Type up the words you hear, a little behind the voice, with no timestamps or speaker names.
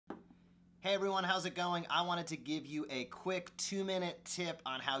Hey everyone, how's it going? I wanted to give you a quick 2-minute tip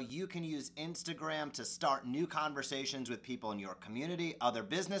on how you can use Instagram to start new conversations with people in your community, other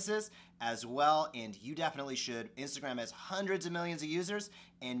businesses as well, and you definitely should. Instagram has hundreds of millions of users,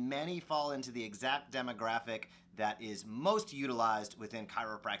 and many fall into the exact demographic that is most utilized within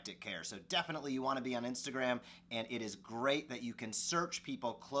chiropractic care. So definitely you want to be on Instagram, and it is great that you can search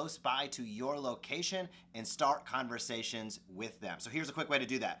people close by to your location and start conversations with them. So here's a quick way to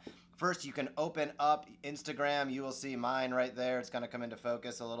do that. First, you can open up Instagram. You will see mine right there. It's going to come into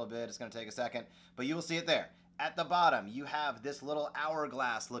focus a little bit. It's going to take a second, but you will see it there. At the bottom, you have this little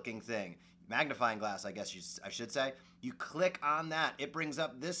hourglass looking thing. Magnifying glass, I guess I should say. You click on that. It brings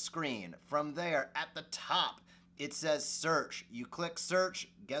up this screen. From there, at the top, it says search. You click search.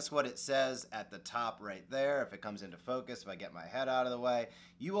 Guess what it says at the top right there? If it comes into focus, if I get my head out of the way,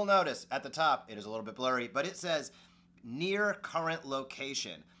 you will notice at the top, it is a little bit blurry, but it says near current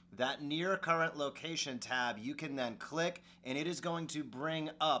location. That near current location tab, you can then click, and it is going to bring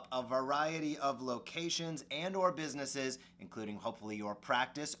up a variety of locations and or businesses, including hopefully your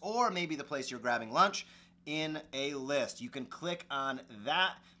practice or maybe the place you're grabbing lunch, in a list. You can click on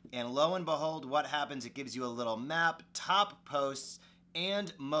that, and lo and behold, what happens? It gives you a little map, top posts,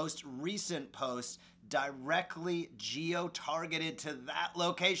 and most recent posts directly geo-targeted to that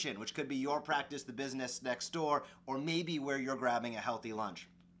location, which could be your practice, the business next door, or maybe where you're grabbing a healthy lunch.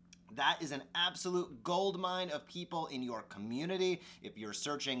 That is an absolute goldmine of people in your community if you're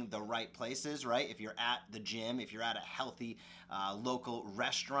searching the right places, right? If you're at the gym, if you're at a healthy local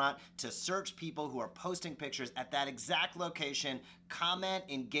restaurant, to search people who are posting pictures at that exact location, comment,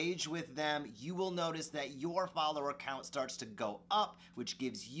 engage with them, you will notice that your follower count starts to go up, which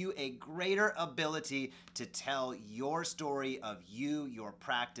gives you a greater ability to tell your story of you, your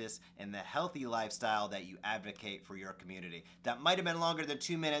practice, and the healthy lifestyle that you advocate for your community. That might have been longer than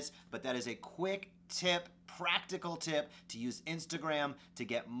 2 minutes, but that is a quick tip, practical tip to use Instagram to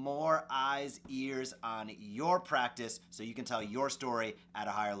get more eyes, ears on your practice so you can tell your story at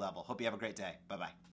a higher level. Hope you have a great day. Bye-bye.